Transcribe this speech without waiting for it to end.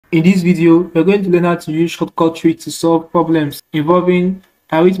In this video, we're going to learn how to use shortcut tricks to solve problems involving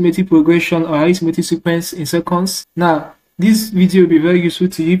arithmetic progression or arithmetic sequence in seconds. Now, this video will be very useful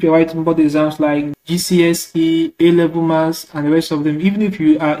to you if you're writing board exams like GCSE, A-level maths, and the rest of them. Even if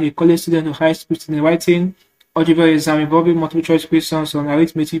you are a college student or high school student writing algebra exam involving multiple choice questions on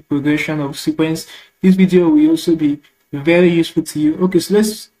arithmetic progression or sequence, this video will also be very useful to you. Okay, so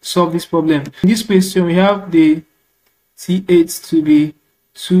let's solve this problem. In this question, we have the T8 to be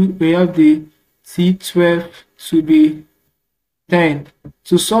 2, we have the T12 to be 10.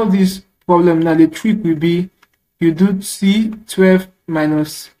 To solve this problem now, the trick will be you do T12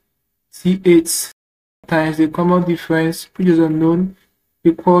 minus T8 times the common difference, which is unknown,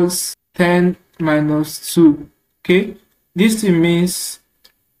 equals 10 minus 2. Okay, this thing means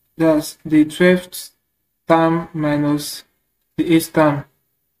that the 12th term minus the 8th term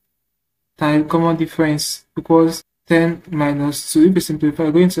times common difference equals 10 minus 2. If we simplify,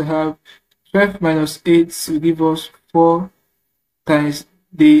 we're going to have 12 minus 8 will give us 4 times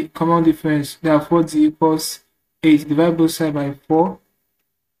the common difference. Therefore, d equals 8. Divide both sides by 4.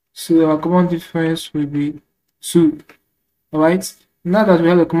 So our common difference will be 2. Alright. Now that we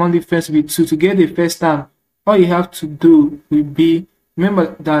have the common difference will be 2, to get the first term, all you have to do will be,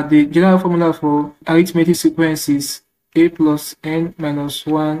 remember that the general formula for arithmetic sequence is a plus n minus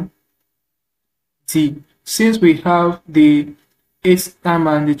 1 d. Since we have the 8th term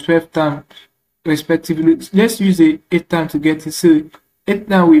and the 12th term respectively, let's use the 8th term to get it. So 8th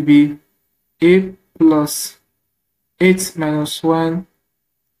term will be a plus 8 minus 1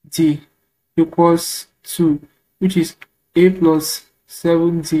 d equals 2, which is a plus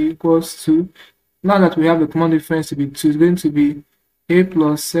 7d equals 2. Now that we have the common difference to be 2, it's going to be a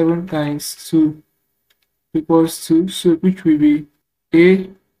plus 7 times 2 equals 2, so which will be a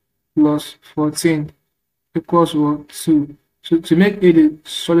plus 14 equals what? 2. So to make a the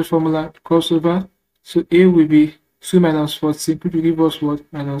solid formula, crossover, so a will be 2 minus 14, which will give us what?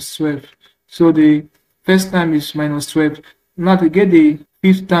 Minus 12. So the first term is minus 12. Now to get the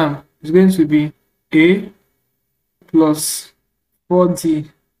fifth term, it's going to be a plus 4d,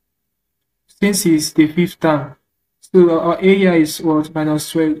 since it's the fifth term. So our area is what? Minus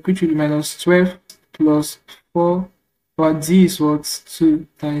 12, which will be minus 12 plus 4. Our d is what? 2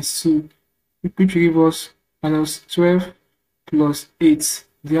 times 2, which will give us minus 12 plus 8.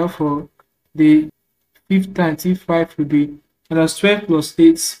 Therefore, the fifth time T5 will be minus 12 plus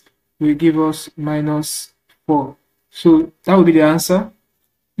 8 will give us minus 4. So that will be the answer.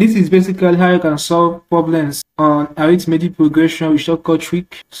 This is basically how you can solve problems on arithmetic progression with shortcut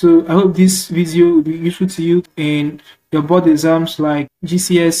trick. So I hope this video will be useful to you in your board exams like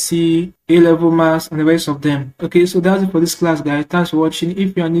GCSE, A-level maths, and the rest of them. Okay, so that's it for this class, guys. Thanks for watching.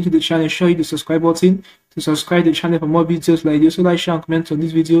 If you are new to the channel, show you the subscribe button to subscribe to the channel for more videos like this. So like, share, and comment on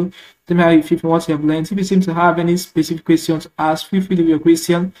this video. Tell me how you feel from what you have learned. If you seem to have any specific questions to ask, feel free to leave your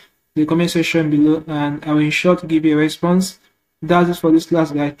question in the comment section below, and I will ensure to give you a response. That's it for this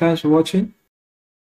class, guys. Thanks for watching.